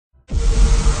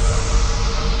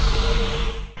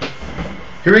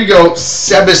Here we go.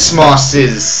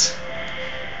 Sebasmoss's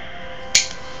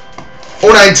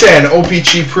 0910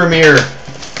 OPC Premier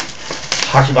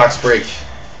Hockey Box Break.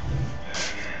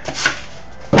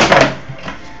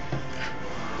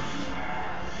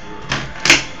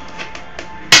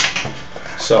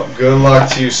 So, good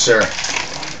luck to you, sir.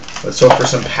 Let's hope for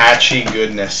some patchy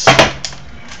goodness.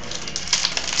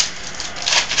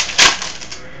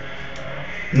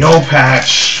 No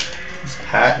patch.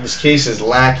 This case is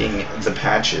lacking the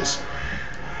patches.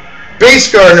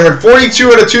 Base card number 42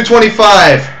 out of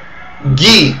 225.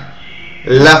 Guy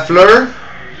Lafleur.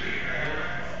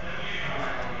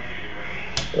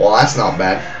 Well, that's not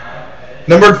bad.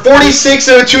 Number 46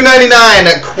 out of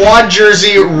 299. Quad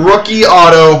jersey rookie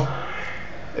auto.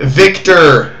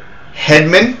 Victor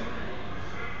Hedman.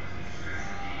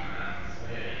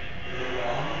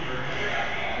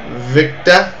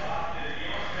 Victor.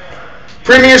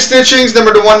 Premier Stitchings,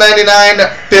 number 199,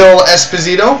 Phil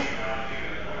Esposito.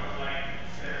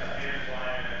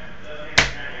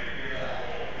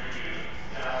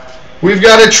 We've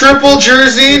got a triple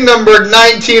jersey, number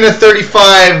 19 of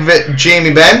 35,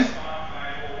 Jamie Benn.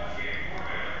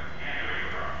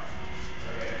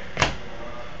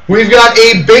 We've got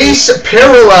a base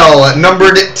parallel,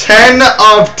 numbered 10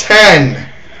 of 10,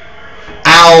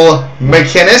 Al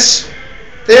McInnes.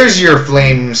 There's your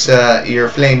Flames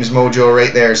mojo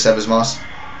right there, Sebasmoss.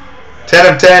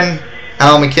 10 of 10,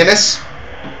 Al McInnes.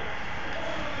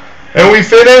 And we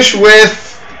finish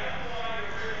with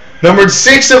numbered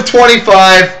 6 of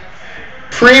 25,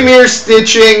 Premier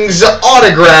Stitchings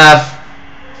autograph.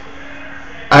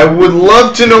 I would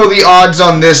love to know the odds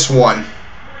on this one.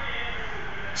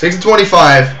 6 of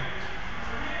 25.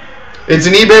 It's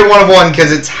an eBay 1 of 1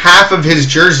 because it's half of his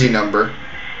jersey number.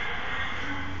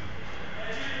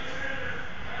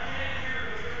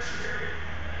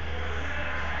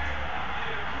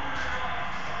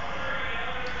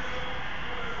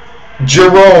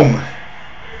 Jerome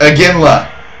Aginla.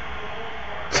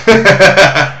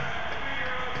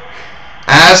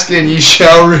 Ask and ye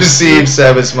shall receive,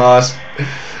 Sebasmoss.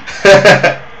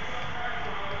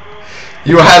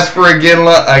 You ask for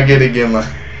Aginla, I get Aginla.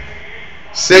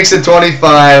 6 of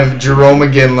 25, Jerome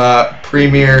Aginla,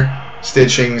 Premier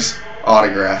Stitchings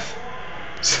autograph.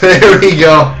 So there we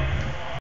go.